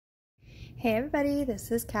Hey everybody, this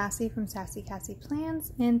is Cassie from Sassy Cassie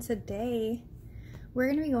Plans, and today we're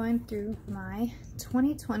going to be going through my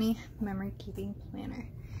 2020 memory keeping planner.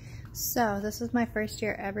 So this is my first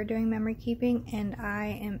year ever doing memory keeping and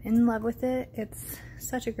I am in love with it. It's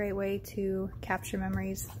such a great way to capture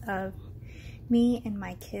memories of me and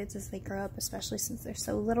my kids as they grow up, especially since they're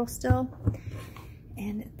so little still.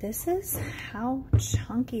 And this is how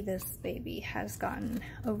chunky this baby has gotten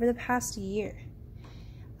over the past year.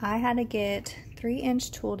 I had to get 3-inch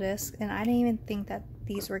tool discs, and I didn't even think that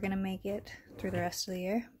these were going to make it through the rest of the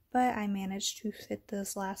year, but I managed to fit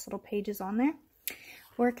those last little pages on there.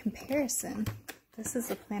 For comparison, this is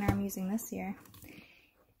the planner I'm using this year,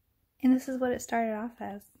 and this is what it started off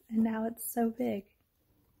as, and now it's so big.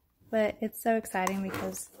 But it's so exciting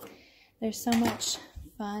because there's so much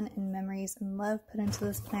fun and memories and love put into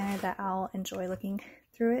this planner that I'll enjoy looking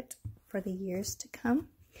through it for the years to come.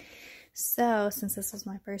 So, since this is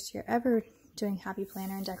my first year ever doing Happy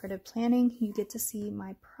Planner and decorative planning, you get to see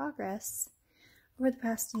my progress over the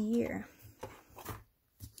past year.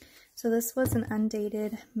 So this was an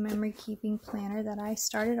undated memory keeping planner that I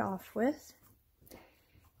started off with.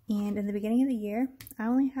 And in the beginning of the year, I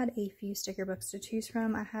only had a few sticker books to choose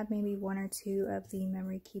from. I had maybe 1 or 2 of the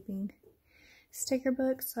memory keeping sticker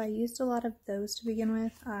books, so I used a lot of those to begin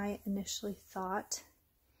with. I initially thought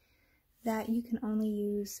that you can only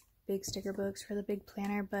use big sticker books for the big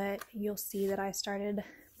planner, but you'll see that I started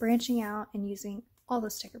branching out and using all the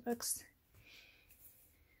sticker books.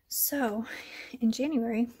 So in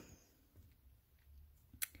January,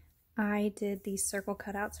 I did these circle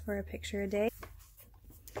cutouts for a picture a day.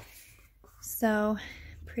 So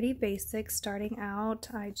pretty basic starting out.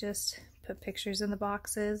 I just put pictures in the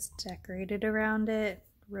boxes, decorated around it,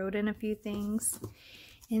 wrote in a few things,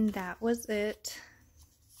 and that was it.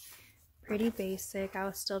 Pretty basic. I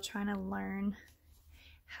was still trying to learn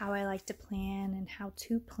how I like to plan and how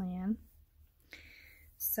to plan.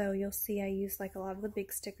 So you'll see I use like a lot of the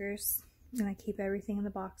big stickers, and I keep everything in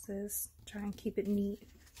the boxes, try and keep it neat.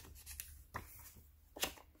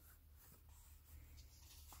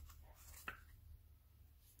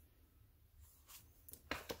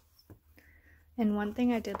 And one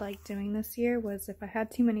thing I did like doing this year was if I had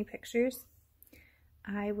too many pictures,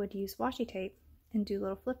 I would use washi tape and do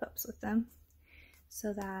little flip ups with them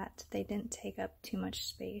so that they didn't take up too much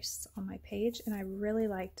space on my page, and I really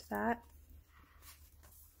liked that.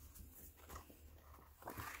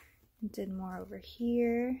 Did more over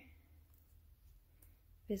here,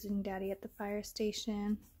 visiting Daddy at the fire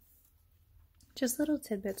station, just little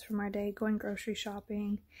tidbits from our day, going grocery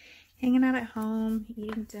shopping, hanging out at home,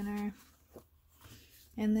 eating dinner.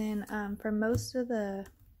 And then for most of the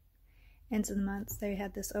ends of the months, they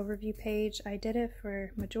had this overview page. I did it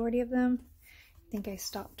for majority of them. I think I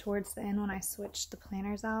stopped towards the end when I switched the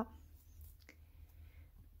planners out.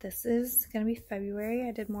 This is going to be February.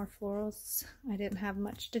 I did more florals. I didn't have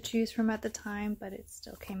much to choose from at the time, but it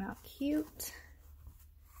still came out cute.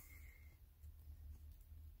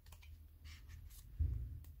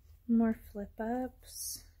 More flip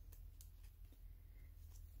ups.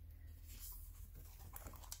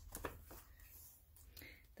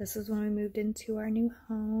 This is when we moved into our new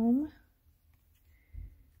home.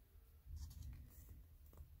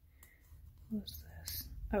 What's this?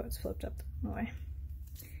 Oh, it's flipped up the way.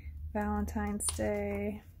 Valentine's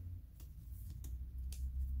Day.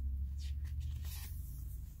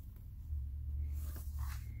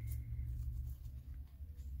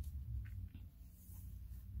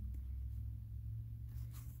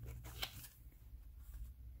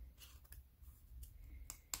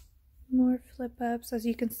 More flip ups. As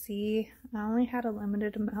you can see, I only had a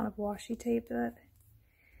limited amount of washi tape that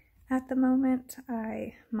at the moment.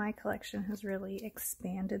 My collection has really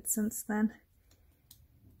expanded since then.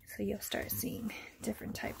 So you'll start seeing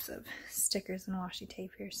different types of stickers and washi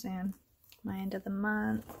tape here soon. My end of the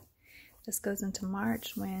month. This goes into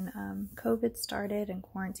March when COVID started and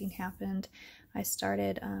quarantine happened. I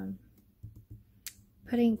started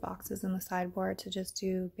putting boxes in the sideboard to just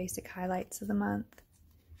do basic highlights of the month.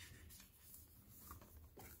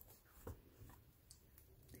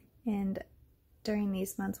 And during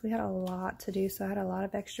these months, we had a lot to do, so I had a lot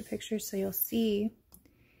of extra pictures. So you'll see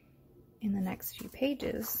in the next few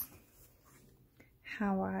pages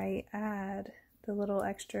how I add the little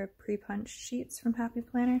extra pre-punched sheets from Happy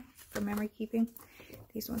Planner for memory keeping.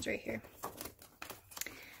 These ones right here.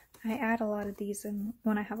 I add a lot of these in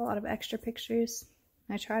when I have a lot of extra pictures.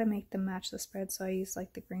 I try to make them match the spread, so I use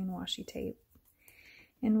like the green washi tape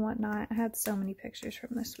and whatnot. I had so many pictures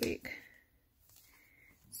from this week.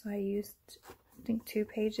 So I used, I think, 2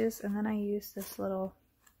 pages, and then I used this little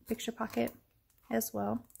picture pocket as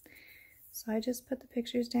well So I just put the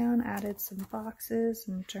pictures down, added some boxes,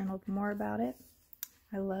 and journaled more about it.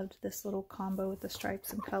 I loved this little combo with the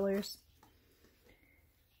stripes and colors.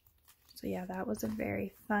 So yeah, that was a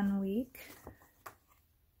very fun week.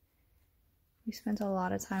 We spent a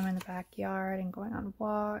lot of time in the backyard and going on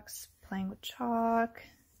walks, playing with chalk,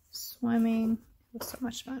 swimming. It was so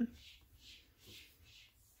much fun.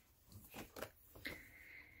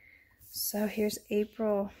 So here's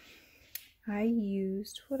April.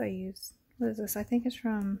 What is this? I think it's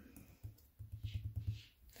from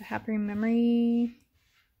the Happy Memory,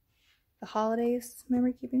 the Holidays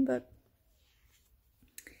memory keeping book.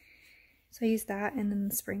 So I used that, and then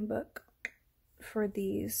the spring book for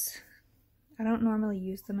these. I don't normally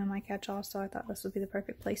use them in my catch-all, so I thought this would be the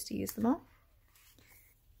perfect place to use them all.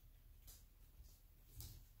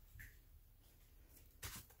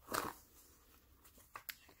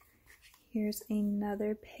 Here's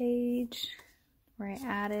another page where I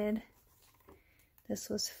added, this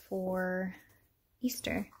was for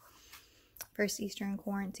Easter. First Easter in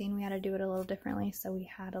quarantine, we had to do it a little differently, so we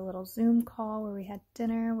had a little Zoom call where we had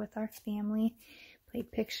dinner with our family,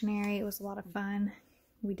 played Pictionary. It was a lot of fun.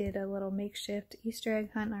 We did a little makeshift Easter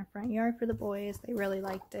egg hunt in our front yard for the boys. They really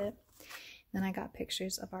liked it. Then I got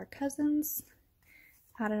pictures of our cousins,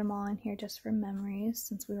 added them all in here just for memories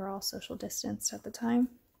since we were all social distanced at the time.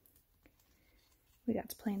 We got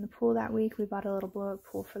to play in the pool that week. We bought a little blow-up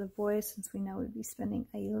pool for the boys since we know we'd be spending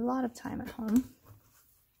a lot of time at home.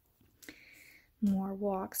 More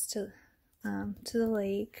walks to the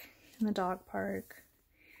lake and the dog park,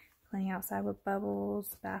 playing outside with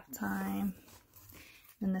Bubbles, bath time.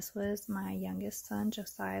 And this was my youngest son,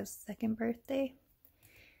 Josiah's 2nd birthday.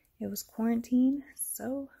 It was quarantine,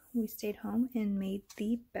 so we stayed home and made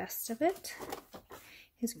the best of it.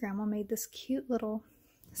 His grandma made this cute little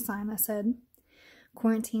sign that said,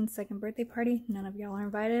 "Quarantine 2nd birthday party, none of y'all are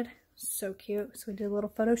invited." So cute. So we did a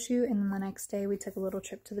little photo shoot, and then the next day we took a little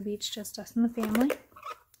trip to the beach, just us and the family.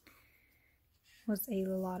 It was a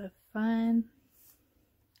lot of fun.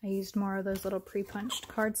 I used more of those little pre-punched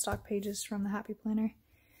cardstock pages from the Happy Planner.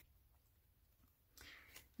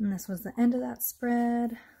 And this was the end of that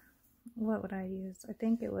spread. What would I use? I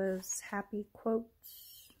think it was happy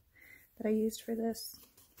quotes that I used for this.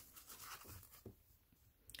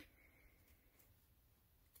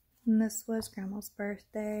 And this was Grandma's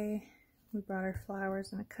birthday. We brought her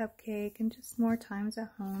flowers and a cupcake and just more times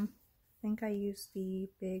at home. I think I used the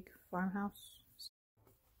big farmhouse.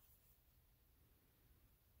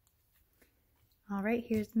 Alright,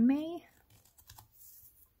 here's May.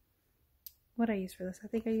 What I used for this? I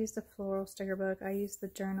think I used the floral sticker book. I used the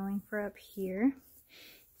journaling for up here.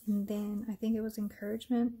 And then I think it was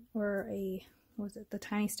encouragement, or the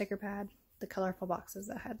tiny sticker pad, the colorful boxes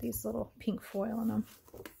that had these little pink foil in them.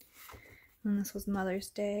 And this was Mother's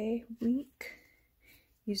Day week.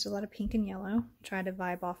 Used a lot of pink and yellow. Tried to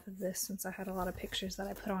vibe off of this since I had a lot of pictures that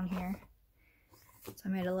I put on here. So I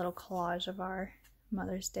made a little collage of our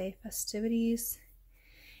Mother's Day festivities.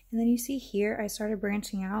 And then you see here, I started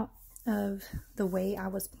branching out of the way I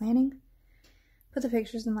was planning. Put the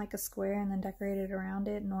pictures in like a square and then decorated around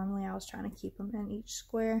it. Normally I was trying to keep them in each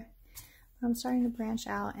square. But I'm starting to branch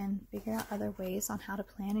out and figure out other ways on how to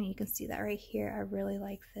plan, and you can see that right here. I really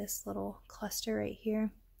like this little cluster right here.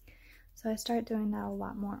 So I start doing that a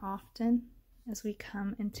lot more often as we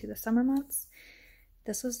come into the summer months.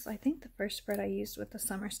 This was, I think, the first spread I used with the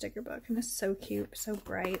summer sticker book, and it's so cute, so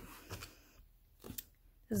bright.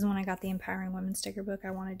 This is when I got the Empowering Women sticker book. I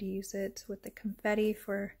wanted to use it with the confetti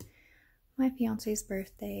for my fiance's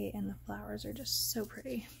birthday, and the flowers are just so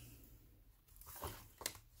pretty.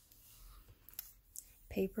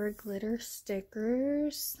 Paper glitter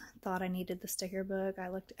stickers. Thought I needed the sticker book. I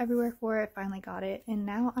looked everywhere for it, finally got it, and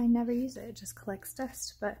now I never use it. It just collects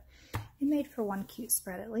dust, but it made for one cute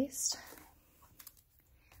spread at least.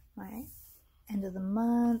 My end of the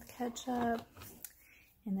month catch up.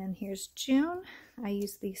 And then here's June. I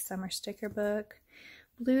used the summer sticker book.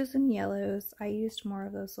 Blues and yellows. I used more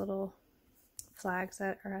of those little flags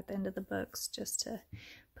that are at the end of the books just to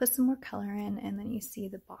put some more color in. And then you see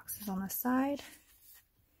the boxes on the side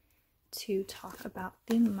to talk about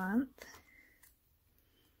the month.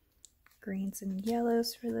 Greens and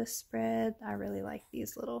yellows for this spread. I really like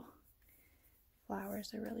these little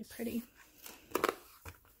flowers. They're really pretty.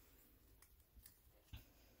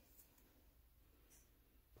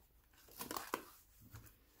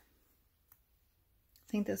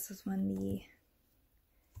 I think this is when the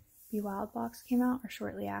Be Wild box came out, or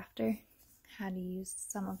shortly after. Had to use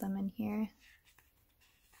some of them in here.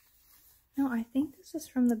 No, I think this is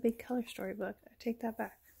from the Big Color Story book. I take that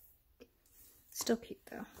back. Still cute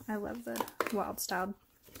though. I love the wild styled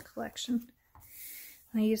collection.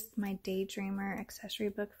 I used my Daydreamer accessory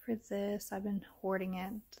book for this. I've been hoarding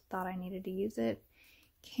it, thought I needed to use it.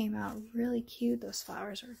 Came out really cute. Those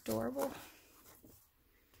flowers are adorable.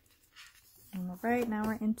 And right now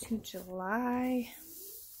we're into July.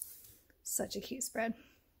 Such a cute spread.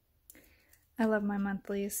 I love my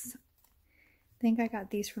monthlies. I think I got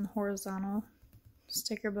these from the Horizontal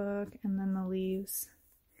sticker book, and then the leaves.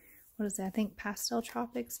 What is that? I think Pastel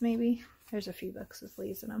Tropics maybe. There's a few books with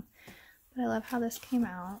leaves in them. But I love how this came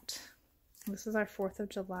out. This is our 4th of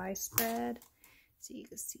July spread. So you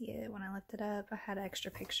can see it when I looked it up. I had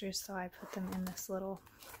extra pictures, so I put them in this little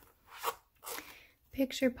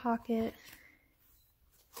picture pocket.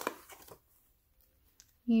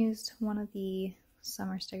 Used one of the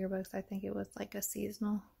summer sticker books. I think it was like a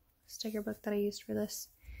seasonal sticker book that I used for this.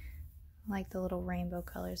 I like the little rainbow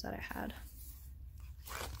colors that it had.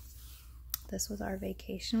 This was our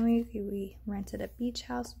vacation week. We rented a beach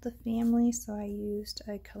house with the family, so I used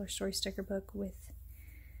a color story sticker book with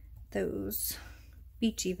those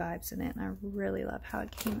beachy vibes in it, and I really love how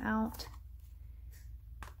it came out.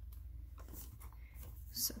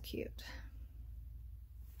 So cute.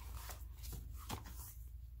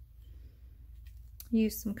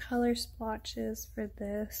 Used some color splotches for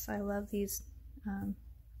this. I love these, what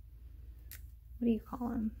do you call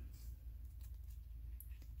them?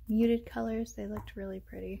 Muted colors. They looked really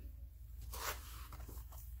pretty.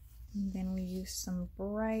 And then we used some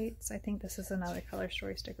brights. I think this is another color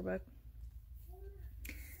story sticker book.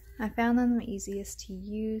 I found them the easiest to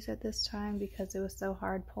use at this time because it was so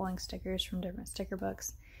hard pulling stickers from different sticker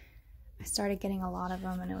books. I started getting a lot of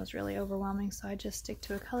them and it was really overwhelming, so I just stick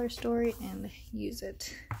to a color story and use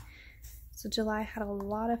it. So July had a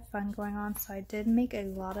lot of fun going on, so I did make a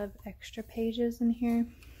lot of extra pages in here.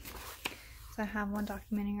 So I have one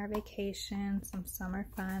documenting our vacation, some summer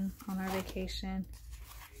fun on our vacation,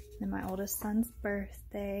 then my oldest son's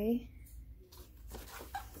birthday,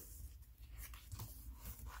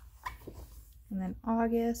 and then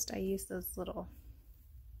August I used those little,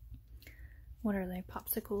 what are they,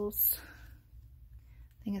 popsicles.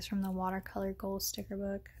 I think it's from the Watercolor Goals sticker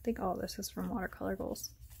book. I think all this is from Watercolor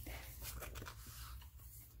Goals.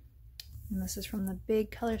 And this is from the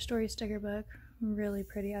big color story sticker book. Really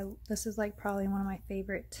pretty. This is like probably one of my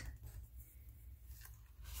favorite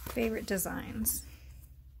designs.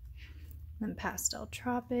 Then Pastel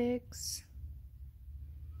Tropics.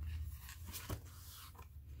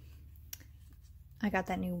 I got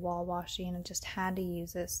that new wall washi and I just had to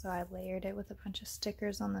use it, so I layered it with a bunch of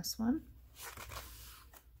stickers on this one.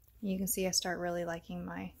 You can see I start really liking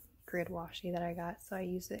my grid washi that I got, so I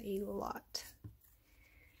use it a lot.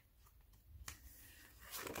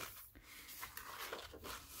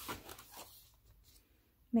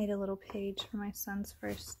 Made a little page for my son's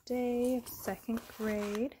first day of 2nd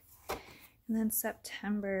grade. And then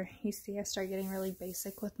September, you see I start getting really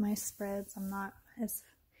basic with my spreads. I'm not as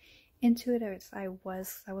into it as I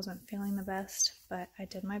wasn't feeling the best, but I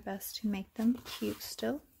did my best to make them cute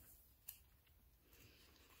still.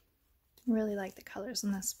 Really like the colors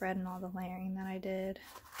in this spread and all the layering that I did.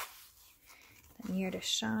 Then Year to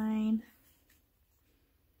Shine.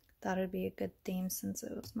 Thought it would be a good theme since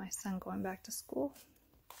it was my son going back to school.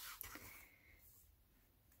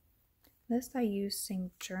 This I used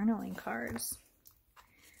some journaling cards.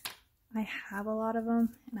 I have a lot of them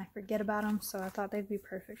and I forget about them, so I thought they'd be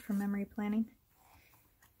perfect for memory planning.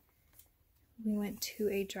 We went to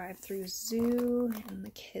a drive-through zoo and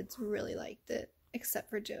the kids really liked it, except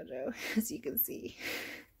for JoJo, as you can see.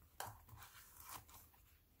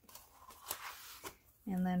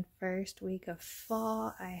 And then first week of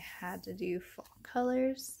fall, I had to do fall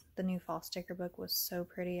colors. The new fall sticker book was so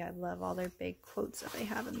pretty. I love all their big quotes that they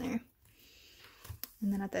have in there.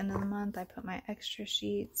 And then at the end of the month, I put my extra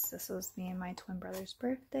sheets. This was me and my twin brother's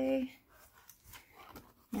birthday.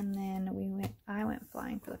 And then I went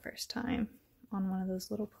flying for the first time on one of those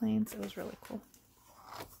little planes. It was really cool.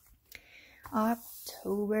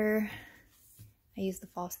 October, I used the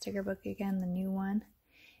fall sticker book again, the new one.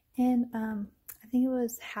 And I think it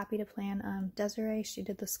was Happy to Plan. Desiree, she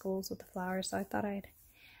did the skulls with the flowers, so I thought I'd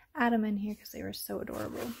add them in here because they were so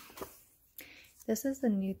adorable. This is the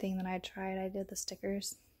new thing that I tried. I did the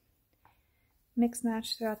stickers mix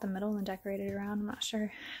match throughout the middle and decorated around. I'm not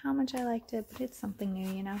sure how much I liked it, but it's something new,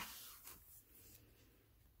 you know.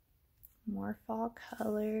 More fall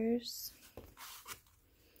colors.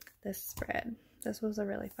 This spread. This was a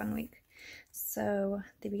really fun week. So,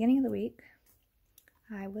 the beginning of the week,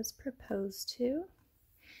 I was proposed to.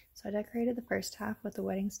 So I decorated the first half with the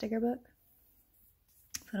wedding sticker book.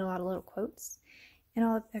 Put a lot of little quotes and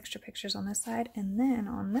all the extra pictures on this side. And then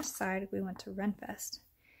on this side, we went to Renfest.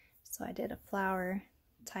 So I did a flower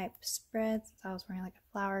type spread since I was wearing like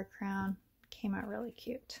a flower crown. Came out really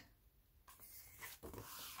cute. And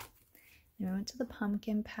we went to the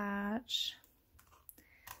pumpkin patch.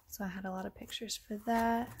 So I had a lot of pictures for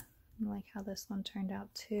that. I like how this one turned out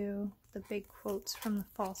too. The big quotes from the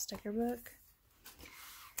fall sticker book.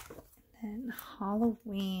 And then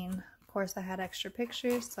Halloween. Of course I had extra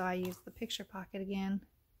pictures, so I used the picture pocket again.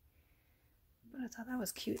 But I thought that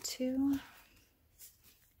was cute too.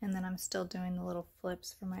 And then I'm still doing the little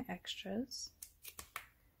flips for my extras.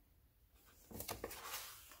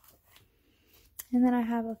 And then I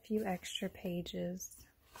have a few extra pages.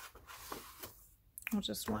 Well,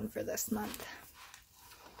 just one for this month.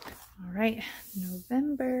 All right,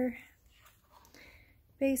 November.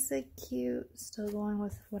 Basic, cute, still going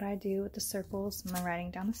with what I do with the circles and my writing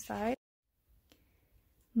down the side.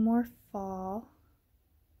 More fall.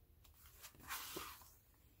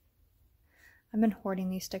 I've been hoarding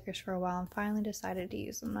these stickers for a while and finally decided to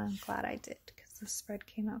use them. I'm glad I did because the spread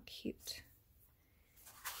came out cute.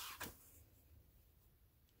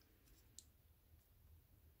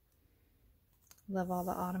 Love all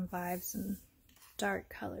the autumn vibes and dark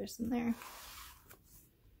colors in there.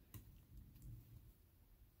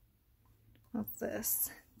 What's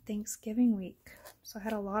this? Thanksgiving week. So I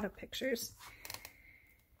had a lot of pictures.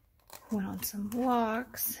 Went on some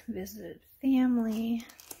walks, visited family.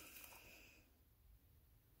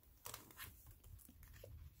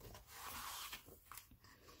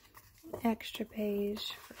 Extra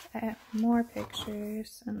page for more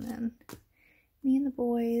pictures, and then me and the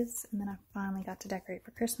boys, and then I finally got to decorate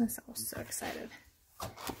for Christmas. I was so excited.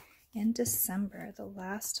 In December, the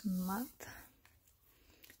last month,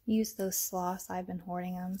 use those sloths. I've been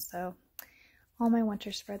hoarding them, so all my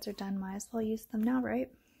winter spreads are done. Might as well use them now,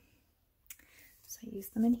 right? So I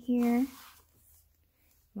used them in here.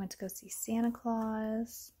 Went to go see Santa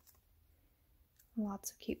Claus.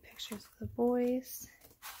 Lots of cute pictures of the boys.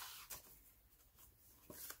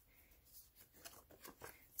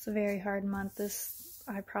 It's a very hard month.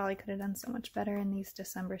 I probably could have done so much better in these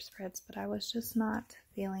December spreads, but I was just not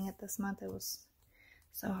feeling it this month. It was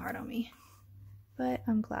so hard on me. But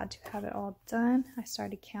I'm glad to have it all done. I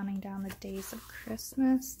started counting down the days of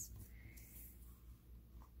Christmas.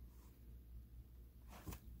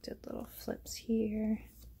 Did little flips here.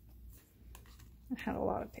 I had a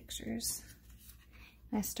lot of pictures.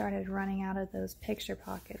 I started running out of those picture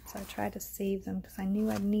pockets. I tried to save them because I knew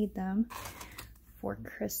I'd need them for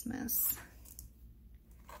Christmas.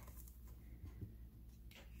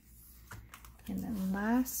 And then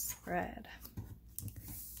last spread,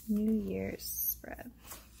 New Year's spread.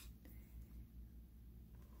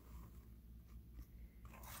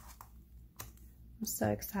 I'm so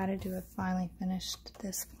excited to have finally finished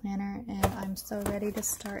this planner, and I'm so ready to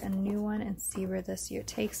start a new one and see where this year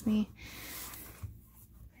takes me.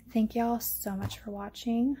 Thank y'all so much for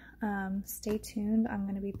watching. Stay tuned. I'm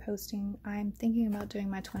going to be posting, I'm thinking about doing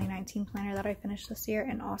my 2019 planner that I finished this year,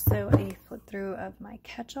 and also a flip through of my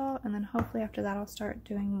catch-all, and then hopefully after that I'll start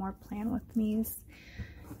doing more plan with me's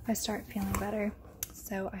if I start feeling better.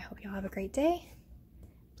 So I hope y'all have a great day.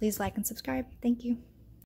 Please like and subscribe. Thank you.